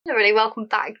everybody, welcome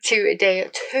back to day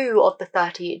 2 of the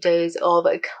 30 days of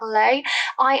clay.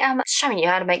 I am showing you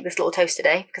how to make this little toast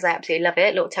today because I absolutely love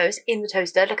it. Little toast in the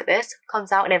toaster, look at this,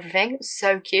 comes out and everything,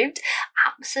 so cute.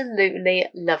 Absolutely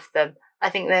love them.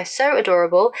 I think they're so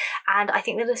adorable, and I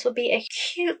think that this would be a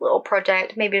cute little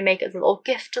project. Maybe make it as a little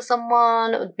gift to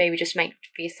someone, or maybe just make it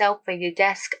for yourself, for your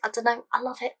desk. I don't know, I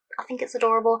love it. I think it's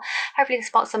adorable. Hopefully this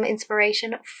sparks some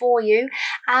inspiration for you,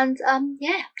 and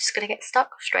yeah, just gonna get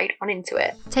stuck straight on into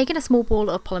it. Taking a small ball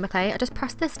of polymer clay, I just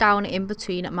pressed this down in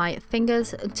between my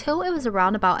fingers until it was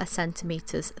around about 1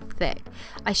 centimeter thick.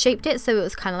 I shaped it so it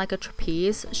was kind of like a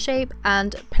trapeze shape,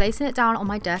 and placing it down on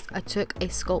my desk, I took a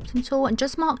sculpting tool and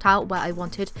just marked out where I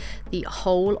wanted the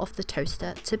whole of the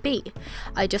toaster to be.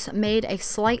 I just made a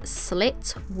slight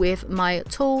slit with my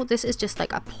tool. This is just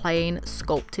like a plain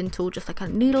sculpting tool, just like a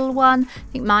needle one.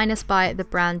 I think mine is by the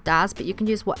brand Daz, but you can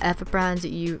use whatever brands that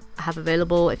you have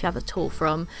available. If you have a tool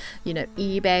from, you know,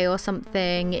 eBay or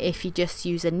something, if you just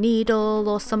use a needle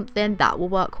or something, that will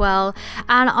work well.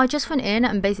 And I just went in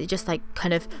and basically just like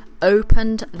kind of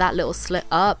opened that little slit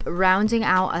up, rounding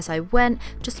out as I went,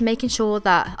 just making sure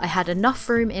that I had enough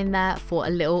room in there for a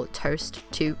little toast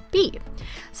to be.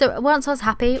 So once I was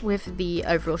happy with the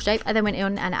overall shape, I then went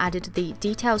in and added the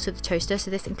details to the toaster.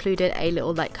 So this included a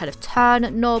little like kind of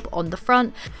turn knob on the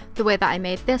front. The way that I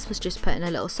made this was just putting a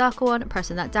little circle on,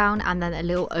 pressing that down, and then a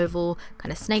little oval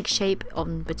kind of snake shape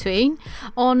on between.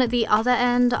 On the other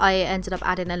end, I ended up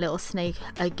adding a little snake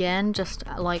again, just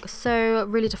like so,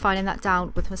 really defining that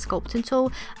down with my sculpting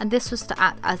tool. And this was to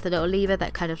act as the little lever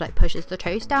that kind of like pushes the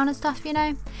toast down and stuff, you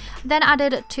know. Then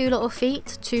added 2 little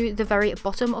feet to the very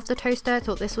bottom of the toaster. I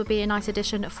thought this would be a nice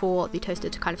addition for the toaster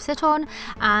to kind of sit on,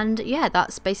 and yeah,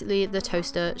 that's basically the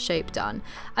toaster shape done.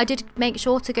 I did make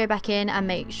sure to go back in and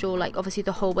make sure, like, obviously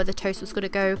the hole where the toast was going to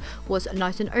go was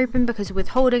nice and open, because with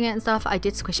holding it and stuff I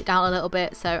did squish it down a little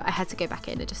bit, so I had to go back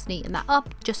in and just neaten that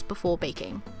up just before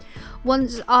baking.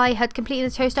 Once I had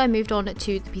completed the toaster, I moved on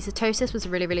to the piece of toast. This was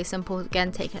really simple.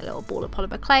 Again, taking a little ball of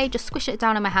polymer clay, just squish it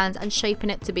down in my hands and shaping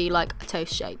it to be like a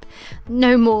toast shape.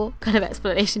 No more kind of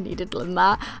explanation needed than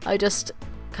that. I just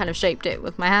kind of shaped it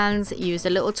with my hands, used a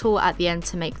little tool at the end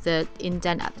to make the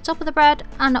indent at the top of the bread,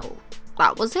 and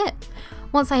that was it.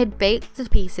 Once I had baked the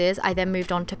pieces, I then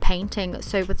moved on to painting.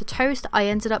 So with the toast, I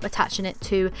ended up attaching it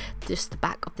to just the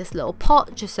back of this little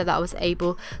pot, just so that I was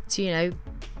able to, you know,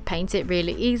 paint it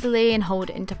really easily and hold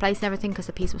it into place and everything, because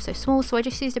the piece was so small. So I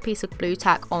just used a piece of glue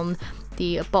tack on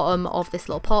the bottom of this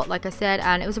little pot, like I said,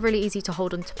 and it was really easy to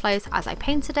hold into place as I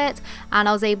painted it. And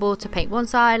I was able to paint one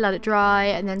side, let it dry,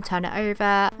 and then turn it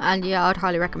over. And yeah, I'd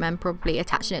highly recommend probably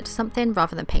attaching it to something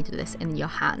rather than painting this in your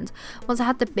hand. Once I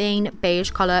had the main beige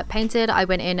color painted, I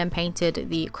went in and painted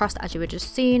the crust as you were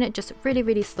just seen, just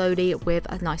really slowly with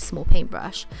a nice small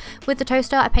paintbrush. With the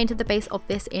toaster, I painted the base of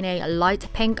this in a light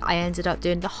pink. I ended up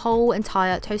doing the whole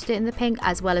entire toaster in the pink,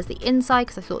 as well as the inside,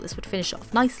 because I thought this would finish it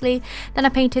off nicely. Then I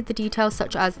painted the details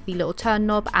such as the little turn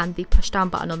knob and the push down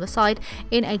button on the side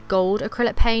in a gold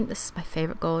acrylic paint. This is my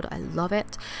favorite gold, I love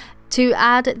it. To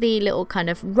add the little kind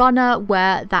of runner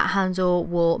where that handle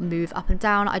will move up and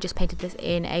down, I just painted this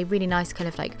in a really nice kind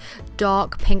of like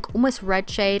dark pink, almost red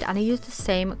shade, and I used the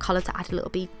same color to add a little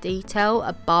bit of detail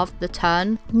above the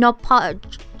turn knob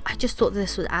part. I just thought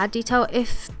this would add detail.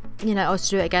 If, you know, I was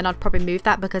to do it again, I'd probably move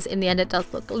that, because in the end it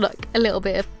does look a little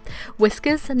bit of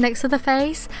whiskers next to the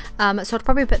face, so I'd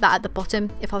probably put that at the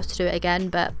bottom if I was to do it again.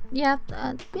 But yeah,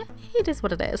 it is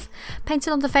what it is.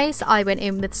 Painted on the face, I went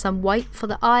in with some white for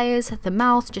the eyes, the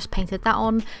mouth, just painted that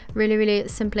on really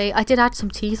simply. I did add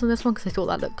some teeth on this one because I thought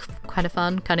that looked kind of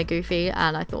fun, kind of goofy,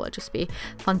 and I thought it'd just be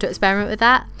fun to experiment with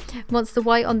that. Once the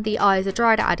white on the eyes are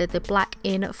dried, I added the black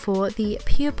in for the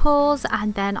pupils,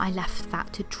 and then I left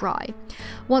that to dry.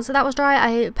 Once that was dry,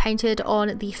 I painted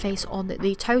on the face on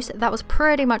the toast. That was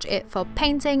pretty much it for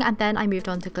painting, and then I moved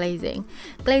on to glazing.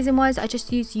 Glazing wise, I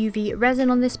just used UV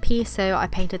resin on this piece, so I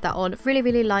painted that on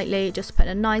really lightly, just put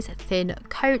a nice thin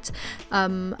coat,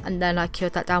 and then I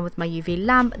cured that down with my UV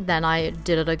lamp. Then I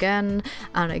did it again,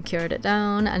 and I cured it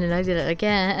down, and then I did it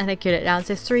again, and I cured it down.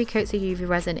 So 3 coats of UV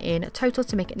resin in total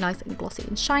to make it nice and glossy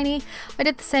and shiny. I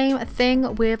did the same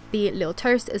thing with the little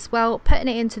toast as well, putting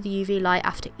it into the UV light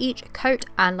after each coat,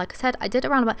 and like I said, I did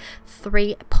around about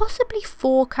 3, possibly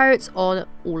 4 coats on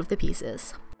all of the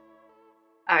pieces.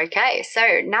 Okay,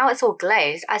 so now it's all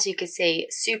glazed. As you can see,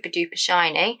 super duper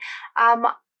shiny.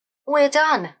 we're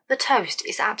done. The toast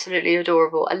is absolutely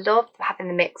adorable. I love having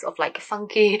the mix of like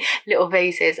funky little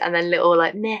vases and then little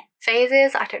like meh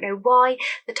vases. I don't know why.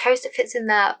 The toast, it fits in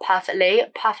there perfectly.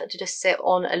 Perfect to just sit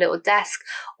on a little desk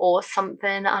or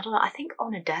something. I don't know. I think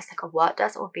on a desk, like a work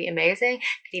desk, would be amazing.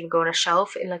 Could even go on a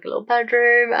shelf in like a little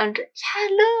bedroom. And yeah,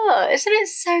 look, isn't it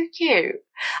so cute?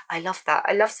 I love that.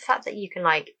 I love the fact that you can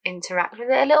like interact with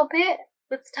it a little bit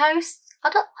with the toast. I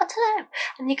don't know.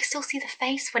 And you can still see the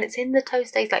face when it's in the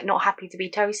toaster. He's like not happy to be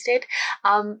toasted.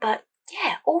 But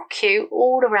yeah, all cute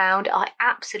all around. I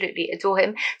absolutely adore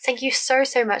him. Thank you so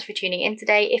much for tuning in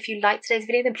today. If you liked today's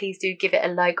video, then please do give it a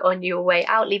like on your way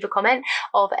out. Leave a comment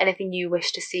of anything you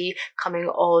wish to see coming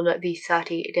on the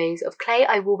 30 days of clay.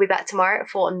 I will be back tomorrow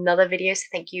for another video, so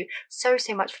thank you so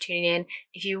much for tuning in.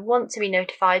 If you want to be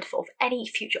notified of any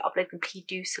future uploads, then please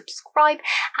do subscribe.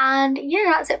 And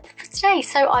yeah, that's it for today,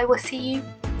 so I will see you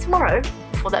tomorrow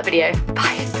for that video.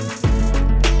 Bye.